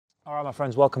All right, my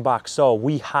friends, welcome back. So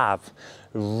we have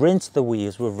rinsed the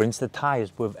wheels, we've rinsed the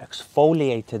tires, we've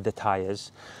exfoliated the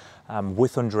tires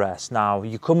with undress. Now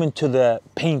you come into the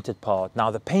painted part. Now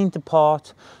the painted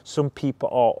part, some people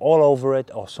are all over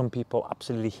it, or some people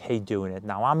absolutely hate doing it.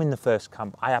 Now I'm in the first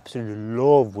camp. I absolutely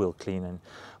love wheel cleaning.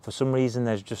 For some reason,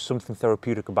 there's just something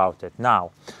therapeutic about it.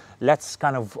 Now, let's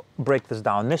kind of break this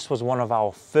down. This was one of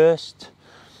our first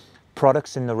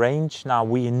products in the range. Now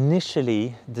we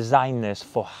initially designed this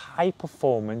for high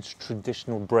performance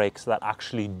traditional brakes that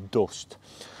actually dust.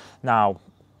 Now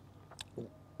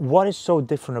what is so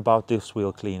different about this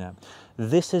wheel cleaner?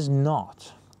 This is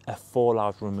not a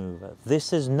fallout remover.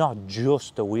 This is not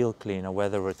just a wheel cleaner,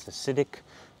 whether it's acidic,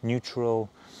 neutral,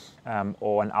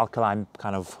 or an alkaline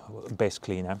kind of base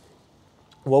cleaner.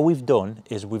 What we've done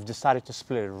is we've decided to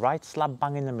split it right slap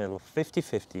bang in the middle,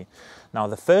 50-50. Now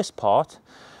the first part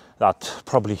that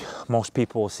probably most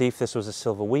people will see if this was a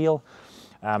silver wheel,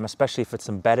 especially if it's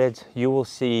embedded, you will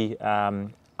see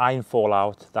iron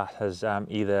fallout that has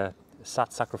either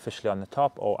sat sacrificially on the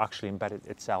top or actually embedded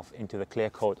itself into the clear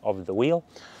coat of the wheel.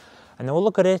 And then we'll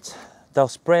look at it. They'll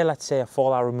spray, let's say, a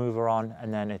fallout remover on,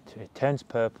 and then it turns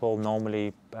purple.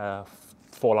 Normally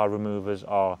fallout removers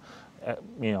are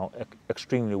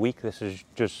extremely weak. This is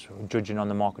just judging on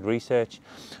the market research.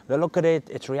 They look at it,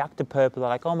 it's reacted purple, they're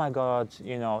like, oh my God,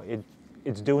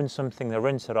 it's doing something. They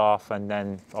rinse it off, and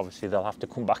then obviously they'll have to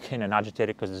come back in and agitate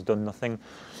it because it's done nothing.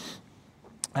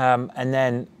 And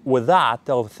then with that,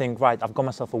 they'll think, right, I've got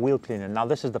myself a wheel cleaner. Now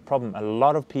this is the problem. A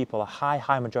lot of people, a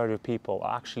high majority of people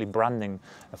are actually branding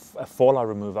a fallout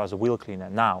remover as a wheel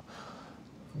cleaner. Now,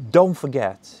 don't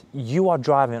forget, you are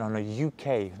driving on a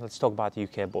UK, let's talk about the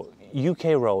UK, but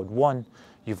UK road. One,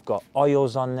 you've got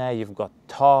oils on there, you've got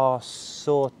tar,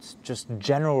 soot, just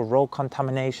general road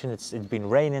contamination. It's been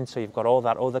raining, so you've got all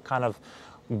that other kind of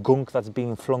gunk that's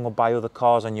being flung up by other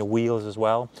cars on your wheels as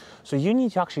well. So you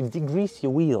need to actually degrease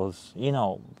your wheels.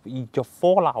 Your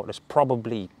fallout is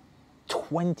probably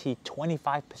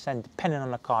 20-25% depending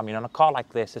on the car. I mean, on a car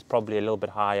like this, it's probably a little bit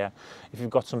higher. If you've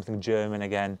got something German,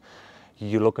 again,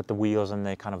 you look at the wheels and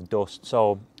they kind of dust.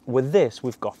 So with this,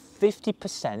 we've got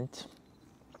 50%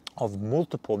 of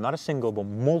multiple, not a single, but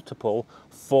multiple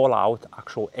fallout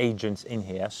actual agents in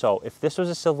here. So if this was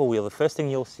a silver wheel, the first thing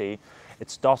you'll see,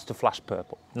 it starts to flash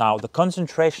purple. Now the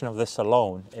concentration of this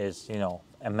alone is,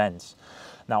 immense.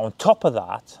 Now on top of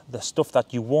that, the stuff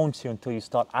that you won't see until you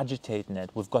start agitating it,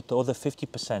 we've got the other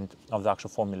 50% of the actual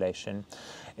formulation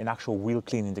in actual wheel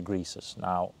cleaning degreasers.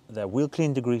 Now the wheel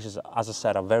cleaning degreasers, as I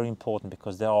said, are very important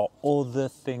because there are other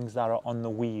things that are on the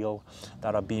wheel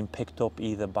that are being picked up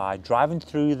either by driving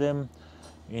through them,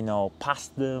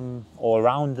 past them or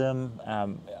around them.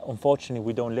 Unfortunately,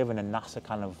 we don't live in a NASA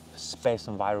kind of space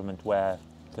environment where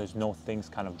there's no things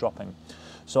kind of dropping.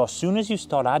 So as soon as you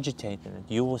start agitating it,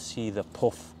 you will see the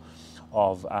puff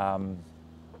of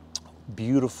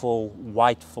beautiful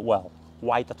white,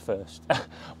 white at first,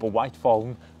 but white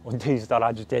foam until you start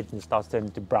agitating, it starts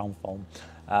turning to brown foam.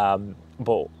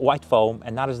 But white foam,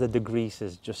 and that is the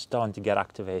degreasers just starting to get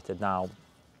activated. Now,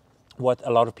 what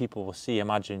a lot of people will see,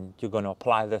 imagine you're going to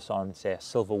apply this on, say, a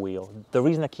silver wheel. The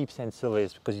reason I keep saying silver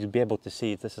is because you'll be able to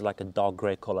see this is like a dark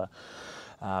gray color.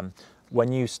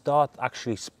 When you start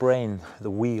actually spraying the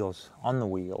wheels on the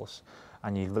wheels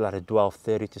and you let it dwell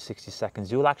 30 to 60 seconds,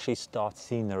 you'll actually start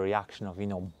seeing the reaction of,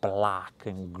 black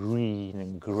and green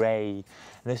and gray. And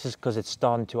this is because it's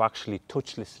starting to actually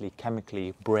touchlessly,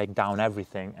 chemically break down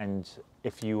everything. And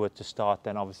if you were to start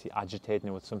then obviously agitating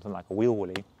it with something like a wheel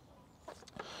woolly,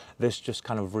 this just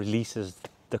kind of releases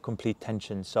the complete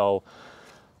tension. So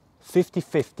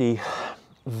 50-50,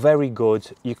 very good.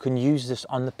 You can use this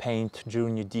on the paint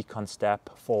during your decon step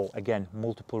for, again,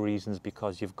 multiple reasons,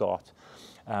 because you've got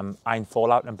iron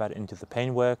fallout embedded into the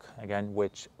paintwork, again,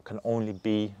 which can only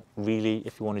be really,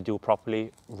 if you want to do it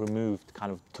properly, removed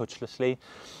kind of touchlessly.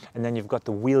 And then you've got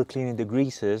the wheel cleaning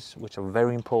degreasers, which are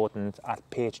very important at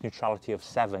pH neutrality of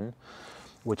 7,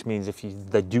 which means if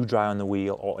they do dry on the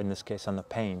wheel, or in this case on the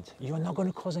paint, you're not going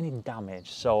to cause any damage.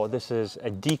 So this is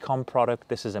a decon product,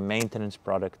 this is a maintenance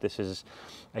product, this is,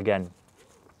 again,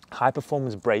 high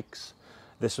performance brakes.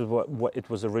 This is what it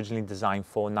was originally designed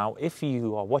for. Now, if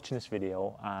you are watching this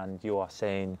video and you are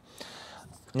saying,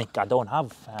 Nick, I don't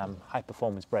have high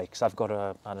performance brakes, I've got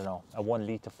a 1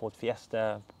 litre Ford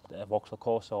Fiesta, a Vauxhall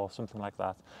Corsa or something like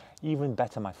that, even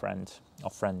better, my friend or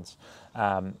friends,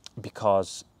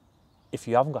 because if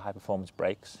you haven't got high performance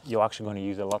brakes, you're actually going to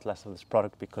use a lot less of this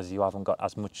product because you haven't got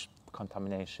as much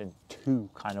contamination to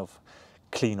kind of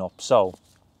clean up. So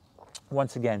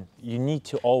once again, you need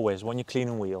to always, when you're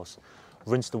cleaning wheels,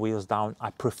 rinse the wheels down. I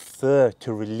prefer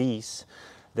to release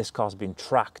this car's been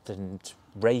tracked and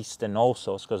raced and all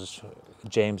sorts, because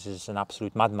James is an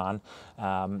absolute madman.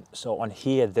 So on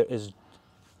here there is,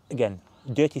 again,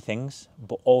 dirty things,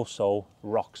 but also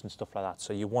rocks and stuff like that.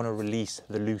 So you want to release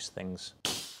the loose things.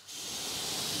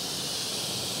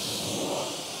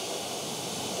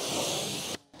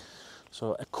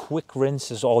 So a quick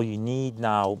rinse is all you need.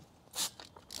 Now,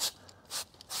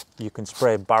 you can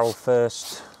spray barrel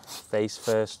first, face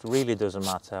first, really doesn't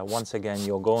matter. Once again,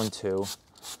 you're going to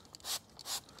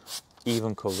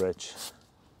even coverage.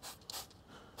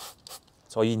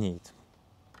 That's all you need.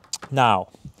 Now,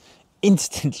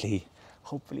 instantly,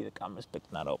 hopefully the camera's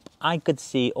picking that up, I could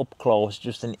see up close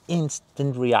just an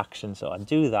instant reaction. So I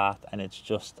do that and it's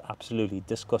just absolutely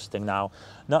disgusting. Now,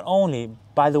 not only,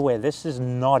 by the way, this is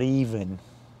not even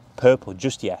purple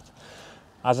just yet.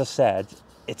 As I said,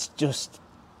 it's just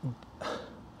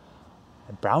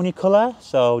a brownie color.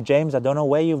 So James, I don't know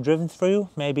where you've driven through,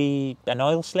 maybe an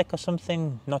oil slick or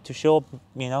something, not too sure,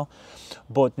 you know,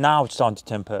 but now it's starting to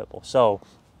turn purple. So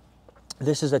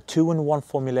this is a 2-in-1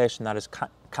 formulation that is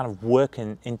kind of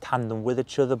working in tandem with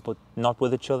each other, but not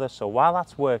with each other. So while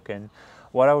that's working,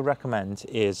 what I would recommend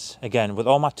is, again, with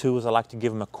all my tools, I like to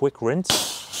give them a quick rinse.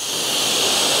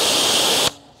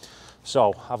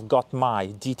 So I've got my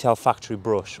Detail Factory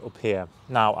brush up here.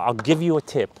 Now I'll give you a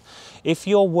tip. If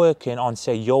you're working on,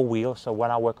 say, your wheel, so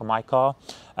when I work on my car,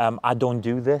 I don't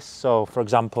do this. So for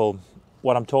example,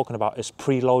 what I'm talking about is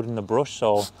preloading the brush.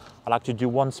 So I like to do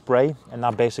one spray, and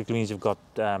that basically means you've got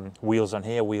wheels on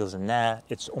here, wheels in there.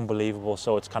 It's unbelievable.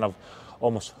 So it's kind of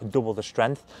almost double the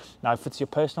strength. Now, if it's your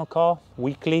personal car,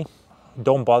 weekly,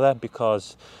 don't bother,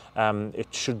 because it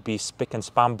should be spick and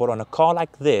span. But on a car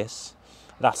like this,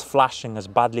 that's flashing as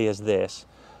badly as this,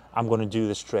 I'm going to do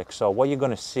this trick. So what you're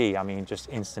going to see, I mean, just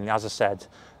instantly, as I said,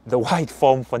 the white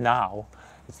foam for now,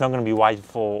 it's not going to be white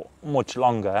for much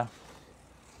longer,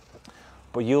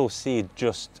 but you'll see it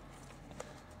just,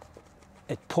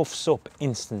 it puffs up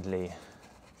instantly.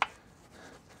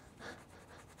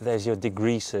 There's your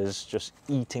degreasers just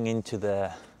eating into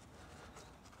the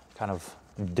kind of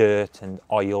dirt and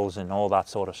oils and all that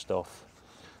sort of stuff.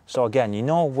 So again, you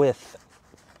know, with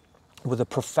a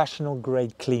professional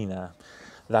grade cleaner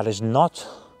that is not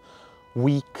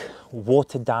weak,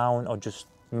 watered down, or just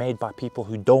made by people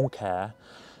who don't care,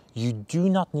 you do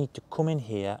not need to come in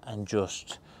here and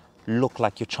just look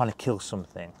like you're trying to kill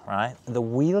something, right? The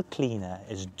wheel cleaner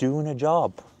is doing a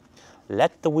job.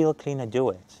 Let the wheel cleaner do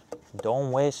it.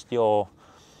 Don't waste your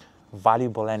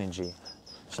valuable energy.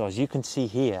 So as you can see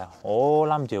here, all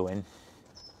I'm doing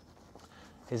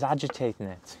is agitating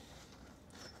it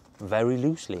very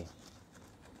loosely.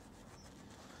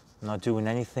 Not doing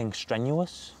anything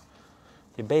strenuous.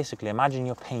 You basically imagine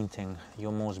you're painting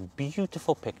your most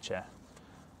beautiful picture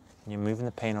and you're moving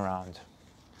the paint around.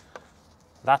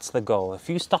 That's the goal. If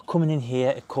you start coming in here,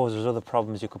 it causes other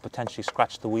problems. You could potentially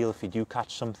scratch the wheel if you do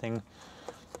catch something.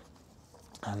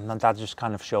 And that just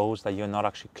kind of shows that you're not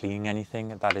actually cleaning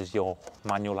anything. That is your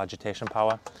manual agitation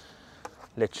power.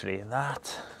 Literally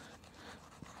that.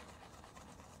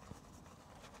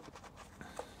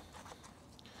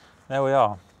 There we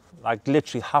are. Like,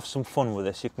 literally have some fun with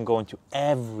this. You can go into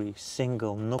every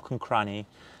single nook and cranny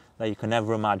that you can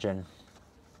ever imagine.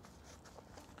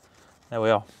 There we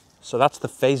are. So that's the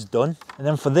face done. And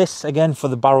then for this, again, for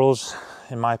the barrels,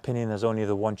 in my opinion, there's only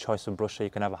the one choice of brush that you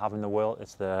can ever have in the world.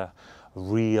 It's the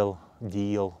real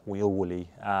deal wheel woolly.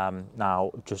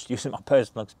 Now, just using my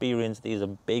personal experience, these are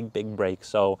big, big breaks.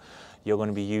 So you're going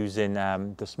to be using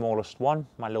the smallest one,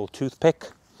 my little toothpick.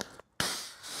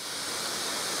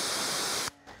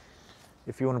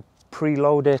 If you want to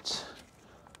preload it,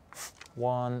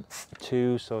 1,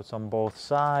 2, so it's on both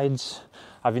sides.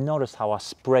 Have you noticed how I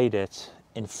sprayed it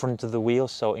in front of the wheel?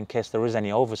 So in case there is any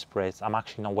oversprays, I'm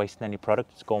actually not wasting any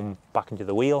product. It's going back into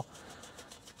the wheel.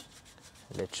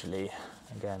 Literally,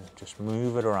 again, just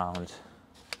move it around.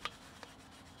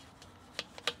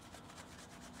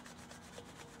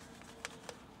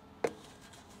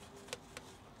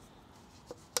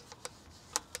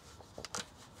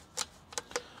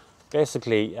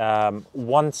 Basically,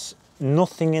 once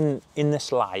nothing in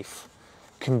this life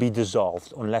can be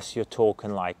dissolved unless you're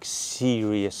talking like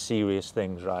serious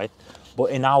things, right?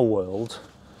 But in our world,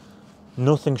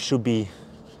 nothing should be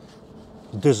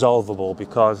dissolvable,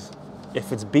 because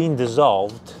if it's being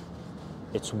dissolved,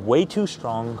 it's way too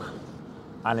strong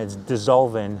and it's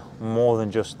dissolving more than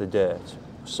just the dirt.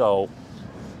 So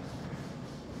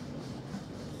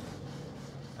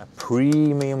a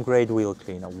premium grade wheel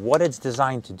cleaner, what it's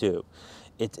designed to do,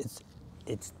 it's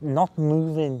not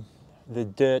moving the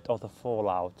dirt or the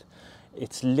fallout.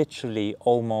 It's literally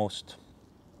almost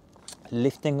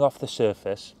lifting off the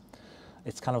surface.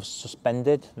 It's kind of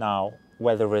suspended. Now,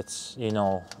 whether it's, you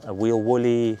know, a wheel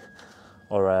woolly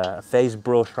or a phase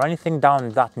brush or anything down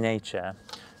that nature,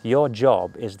 your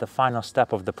job is the final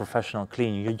step of the professional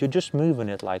clean. You're just moving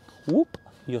it like whoop,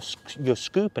 you're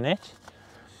scooping it,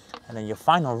 and then your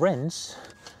final rinse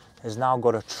has now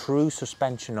got a true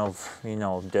suspension of, you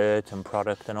know, dirt and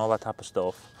product and all that type of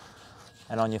stuff.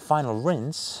 And on your final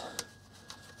rinse,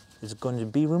 it's going to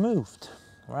be removed.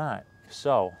 Right,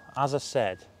 so as I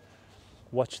said,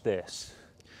 watch this.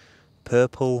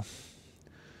 Purple,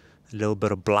 a little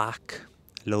bit of black,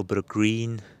 a little bit of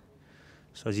green.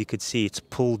 So as you can see, it's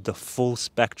pulled the full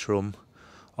spectrum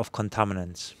of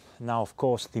contaminants. Now, of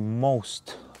course, the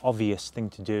most obvious thing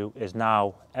to do is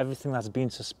now everything that's been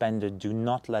suspended, do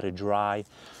not let it dry.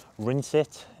 Rinse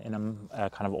it in a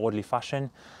kind of orderly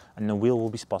fashion, and the wheel will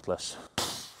be spotless.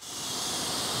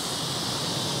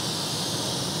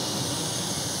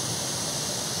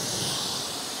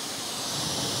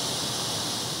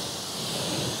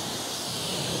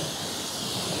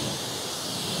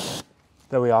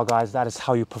 There we are, guys. That is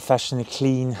how you professionally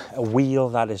clean a wheel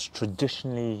that is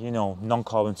traditionally, you know,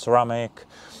 non-carbon ceramic.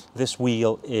 This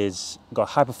wheel is got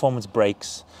high performance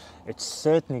brakes. It's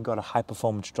certainly got a high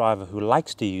performance driver who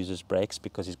likes to use his brakes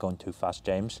because he's going too fast,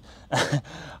 James.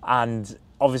 And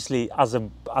obviously, as a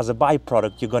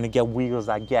byproduct, you're going to get wheels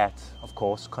that get, of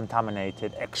course,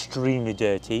 contaminated, extremely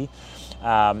dirty,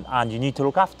 and you need to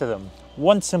look after them.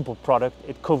 One simple product,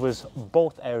 it covers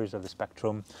both areas of the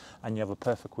spectrum, and you have a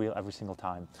perfect wheel every single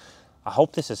time. I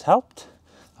hope this has helped,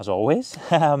 as always,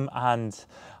 and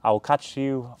I will catch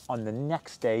you on the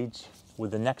next stage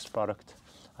with the next product.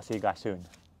 I'll see you guys soon.